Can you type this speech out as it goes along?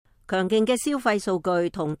強勁嘅消費數據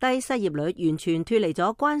同低失業率完全脫離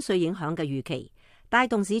咗關稅影響嘅預期，帶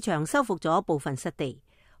動市場收復咗部分失地。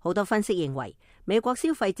好多分析認為，美國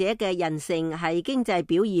消費者嘅韌性係經濟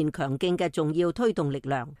表現強勁嘅重要推動力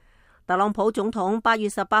量。特朗普總統8月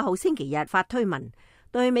18號星期日發推文，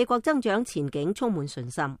對美國增長前景充滿信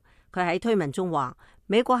心。佢喺推文中話，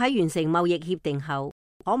美國喺完成貿易協定後，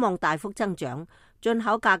可望大幅增長，進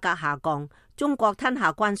口價格下降，中國吞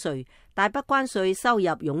下關稅，大筆關稅收入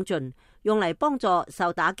湧進，用嚟幫助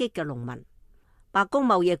受打擊嘅農民。白宮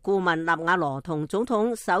貿易顧問納瓦羅同總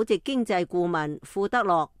統首席經濟顧問庫德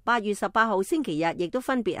洛8月18號星期日亦都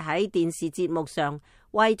分別喺電視節目上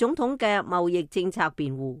為總統嘅貿易政策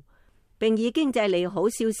辯護，並以經濟利好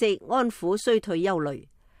消息安撫衰退憂慮。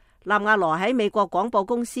納瓦羅喺美國廣播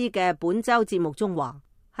公司嘅本周節目中話，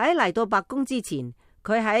喺嚟到白宮之前，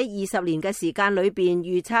佢喺20年嘅時間裏邊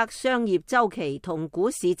預測商業周期同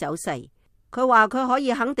股市走勢。佢話佢可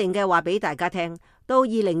以肯定嘅話俾大家聽，到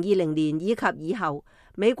2020年以及以後，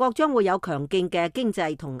美國將會有強勁嘅經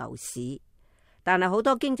濟同牛市。但係好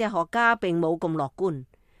多經濟學家並冇咁樂觀，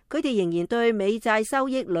佢哋仍然對美債收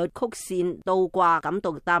益率曲線倒掛感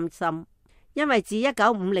到擔心，因為自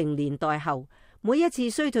1950年代後，每一次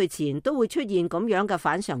衰退前都會出現咁樣嘅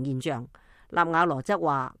反常現象。納瓦羅則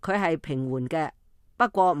話佢係平緩嘅，不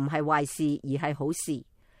過唔係壞事而係好事。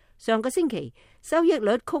上個星期，收益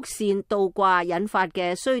率曲線倒掛引發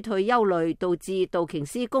嘅衰退憂慮，導致道瓊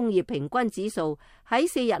斯工業平均指數喺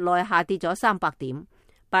4日內下跌咗300點。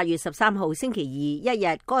8月13號星期二一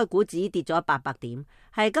日，該股指跌咗800點，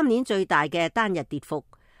係今年最大嘅單日跌幅。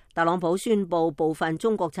特朗普宣布部分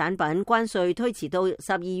中國產品關稅推遲到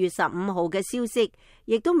12月15號嘅消息，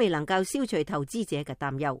亦都未能夠消除投資者嘅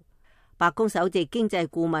擔憂。白宮首席經濟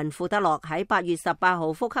顧問庫德洛喺8月18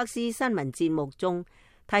號福克斯新聞節目中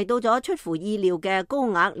提到咗出乎意料嘅高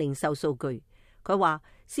額零售數據。佢話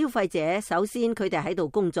消費者首先佢哋喺度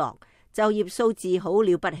工作，就業數字好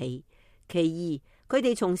了不起；其二，佢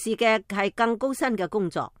哋從事嘅係更高薪嘅工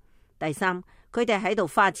作；第三，佢哋喺度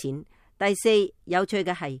花錢；第四，有趣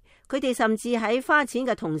嘅係佢哋甚至喺花錢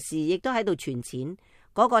嘅同時，亦都喺度存錢。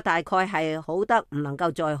嗰個大概係好得唔能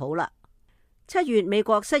夠再好啦。7月美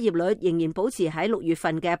國失業率仍然保持喺6月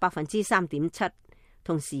份嘅3.7%，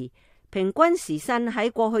同時平均時薪喺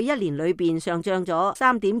過去1年裏邊上漲咗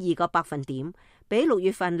3.2個百分點，比6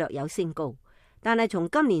月份略有升高，但係從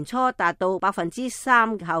今年初達到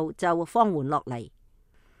3%後就放緩落嚟。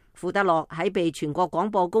庫德洛喺被全國廣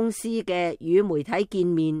播公司嘅與媒體見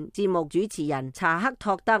面節目主持人查克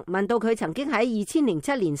托德問到佢曾經喺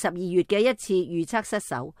2007年12月嘅一次預測失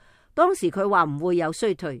手，當時佢話唔會有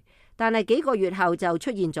衰退，但係幾個月後就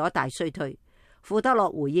出現咗大衰退。庫德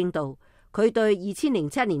洛回應道，佢對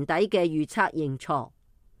2007年底嘅預測認錯。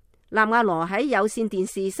納瓦羅喺有線電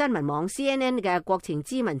視新聞網 CNN 嘅國情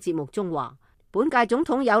咨文節目中話，本屆總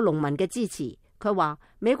統有農民嘅支持。佢話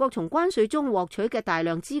美國從關稅中獲取嘅大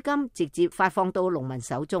量資金直接發放到農民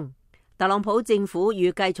手中。特朗普政府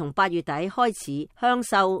預計從8月底開始向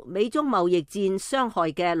受美中貿易戰傷害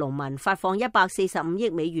嘅農民發放145億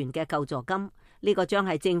美元嘅救助金，呢個將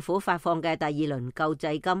係政府發放嘅第2輪救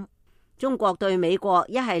濟金。中國對美國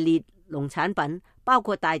一系列農產品，包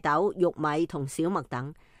括大豆、玉米同小麥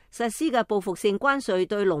等，實施嘅報復性關稅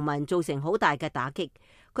對農民造成好大嘅打擊。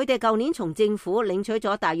佢哋舊年從政府領取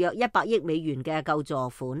咗大約100億美元嘅救助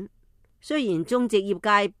款。雖然種植業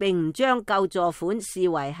界並唔將救助款視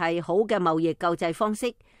為係好嘅貿易救濟方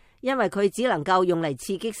式，因為佢只能夠用嚟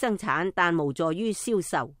刺激生產，但無助於銷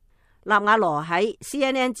售。納瓦羅喺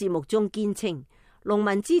CNN 節目中堅稱，農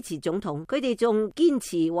民支持總統，佢哋仲堅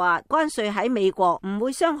持話關稅喺美國唔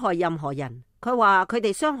會傷害任何人。佢話佢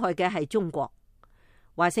哋傷害嘅係中國。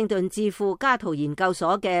華盛頓智庫加圖研究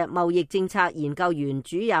所嘅貿易政策研究員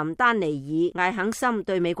主任丹尼爾艾肯森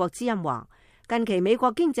對美國之音話，近期美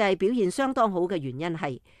國經濟表現相當好嘅原因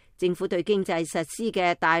係政府對經濟實施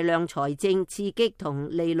嘅大量財政刺激同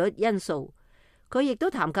利率因素。佢亦都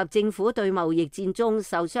談及政府對貿易戰中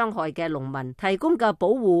受傷害嘅農民提供嘅保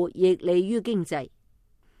護，亦利於經濟。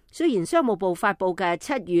雖然商務部發佈嘅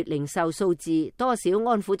7月零售數字多少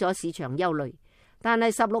安撫咗市場憂慮，但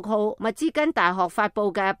係16號密芝根大學發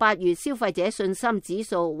佈嘅8月消費者信心指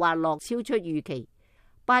數滑落超出預期。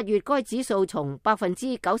8月該指數從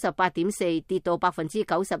98.4跌到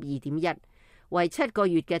92.1%，為7個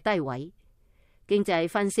月嘅低位。經濟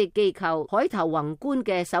分析機構海頭宏觀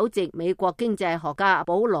嘅首席美國經濟學家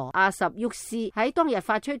保羅阿什沃斯喺當日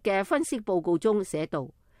發出嘅分析報告中寫道，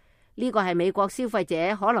呢個係美國消費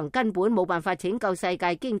者可能根本冇辦法拯救世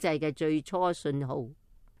界經濟嘅最初信號。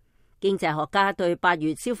經濟學家對8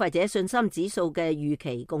月消費者信心指數嘅預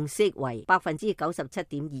期共識為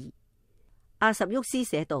97.2%。阿什沃斯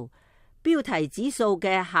寫道，標題指數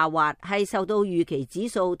嘅下滑係受到預期指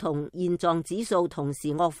數同現狀指數同時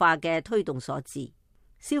惡化嘅推動所致。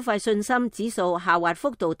消費信心指數下滑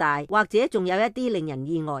幅度大，或者仲有一啲令人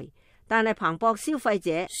意外。但係彭博消費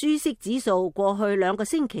者舒適指數過去2個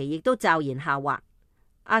星期亦都驟然下滑。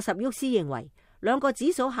阿什沃斯認為2個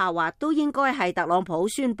指數下滑都應該係特朗普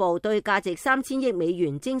宣布對價值3000億美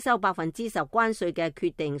元徵收10%關稅嘅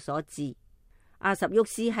決定所致。阿什沃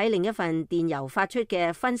斯喺另一份電郵發出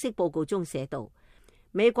嘅分析報告中寫道，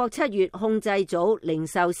美國7月控制組零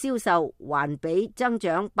售銷售環比增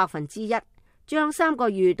長1%，將3個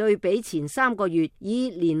月對比前3個月以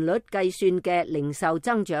年率計算嘅零售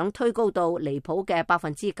增長推高到離譜嘅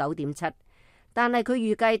9.7%，但係佢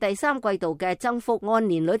預計第3季度嘅增幅按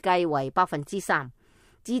年率計為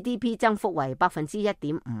3%，GDP 增幅為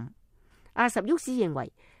1.5%。阿什沃斯認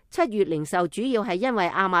為7月零售主要係因為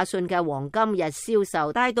亞馬遜嘅黃金日銷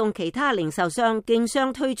售帶動其他零售商競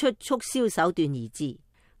相推出促銷手段而致。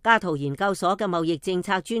加圖研究所嘅貿易政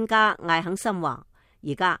策專家艾肯森話，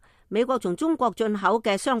而家美國從中國進口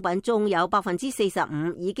嘅商品中有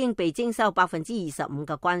45%已經被徵收25%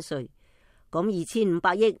嘅關稅。咁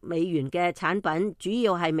2500億美元嘅產品主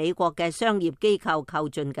要係美國嘅商業機構購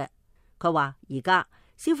進嘅。佢話而家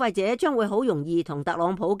消費者將會好容易同特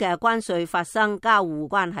朗普嘅關稅發生交互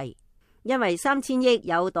關係，因為3000億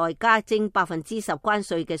有待加徵10%關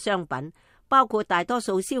稅嘅商品，包括大多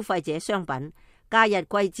數消費者商品、假日季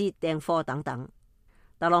節訂貨等等。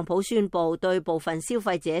特朗普宣布對部分消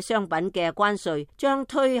費者商品嘅關稅將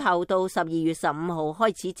推後到12月15號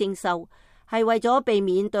開始徵收，係為咗避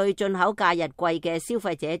免對進口假日季嘅消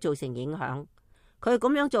費者造成影響。佢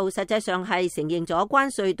咁樣做實際上係承認咗關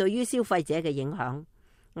稅對於消費者嘅影響。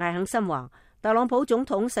艾肯森話，特朗普總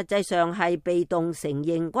統實際上係被動承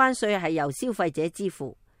認關稅係由消費者支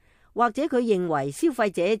付，或者佢認為消費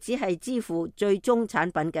者只係支付最終產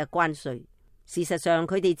品嘅關稅。事實上，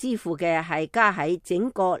佢哋支付嘅係加喺整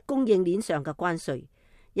個供應鏈上嘅關稅，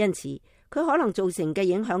因此佢可能造成嘅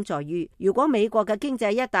影響在於，如果美國嘅經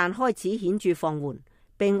濟一旦開始顯著放緩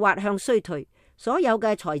並滑向衰退，所有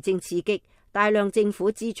嘅財政刺激、大量政府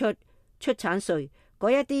支出、出產稅嗰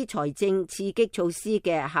一啲財政刺激措施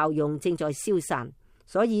嘅效用正在消散，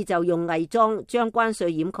所以就用偽裝將關稅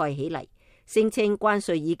掩蓋起嚟，聲稱關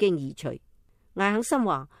稅已經移除。艾肯森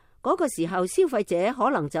話，嗰個時候消費者可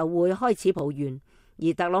能就會開始抱怨，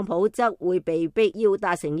而特朗普則會被逼要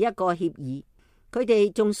達成一個協議。佢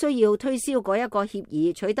哋仲需要推銷嗰一個協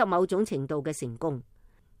議，取得某種程度嘅成功。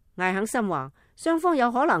艾肯森話，雙方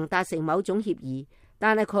有可能達成某種協議，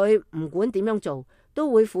但係佢唔管點樣做，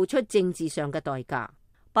都會付出政治上嘅代價。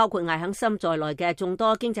包括艾肯森在內嘅眾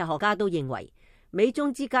多經濟學家都認為，美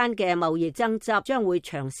中之間嘅貿易爭執將會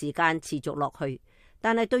長時間持續落去。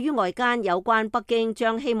但係對於外間有關北京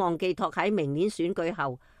將希望寄託喺明年選舉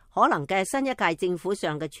後可能嘅新一屆政府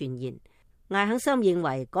上嘅傳言，艾肯森認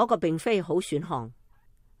為嗰個並非好選項。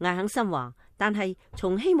艾肯森話，但係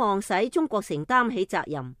從希望使中國承擔起責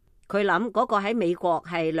任，佢諗嗰個喺美國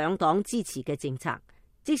係兩黨支持嘅政策，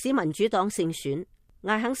即使民主黨勝選。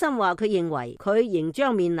艾肯森話佢認為佢仍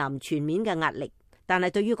將面臨全面嘅壓力，但係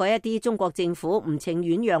對於嗰一啲中國政府唔情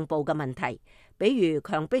願讓步嘅問題，比如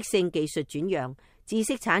強迫性技術轉讓、知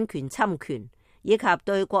識產權侵權以及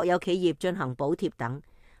對國有企業進行補貼等，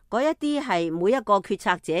嗰一啲係每一個決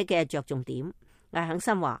策者嘅着重點。艾肯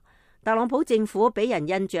森話，特朗普政府俾人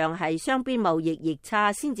印象係雙邊貿易逆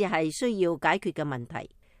差先至係需要解決嘅問題。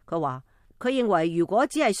佢話佢認為如果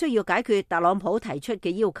只係需要解決特朗普提出嘅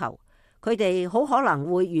要求，佢哋好可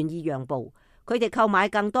能會願意讓步，佢哋購買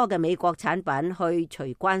更多嘅美國產品去除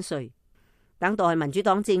關稅。等待民主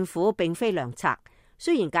黨政府並非良策，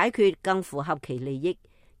雖然解決更符合其利益，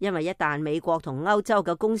因為一旦美國同歐洲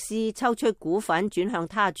嘅公司抽出股份轉向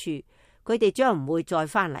他處，佢哋將唔會再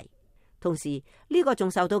返嚟。同時呢個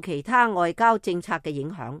仲受到其他外交政策嘅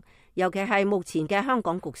影響，尤其係目前嘅香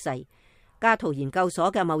港局勢。加圖研究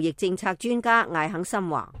所嘅貿易政策專家艾肯森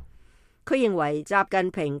話，佢認為習近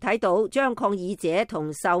平睇到將抗議者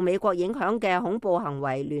同受美國影響嘅恐怖行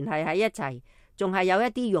為聯繫喺一齊，仲係有一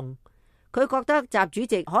啲用。佢覺得習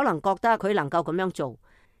主席可能覺得佢能夠咁樣做，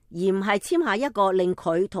而唔係簽下一個令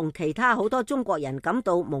佢同其他好多中國人感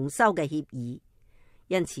到蒙羞嘅協議。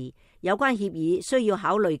因此，有關協議需要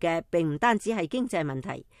考慮嘅並唔單止係經濟問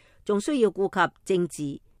題，仲需要顧及政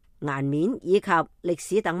治、顏面以及歷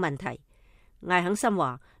史等問題。艾肯森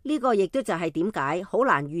話，呢個亦都就係點解好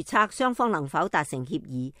難預測雙方能否達成協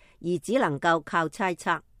議，而只能夠靠猜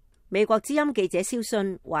測。美國之音記者蕭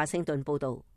信華盛頓報道。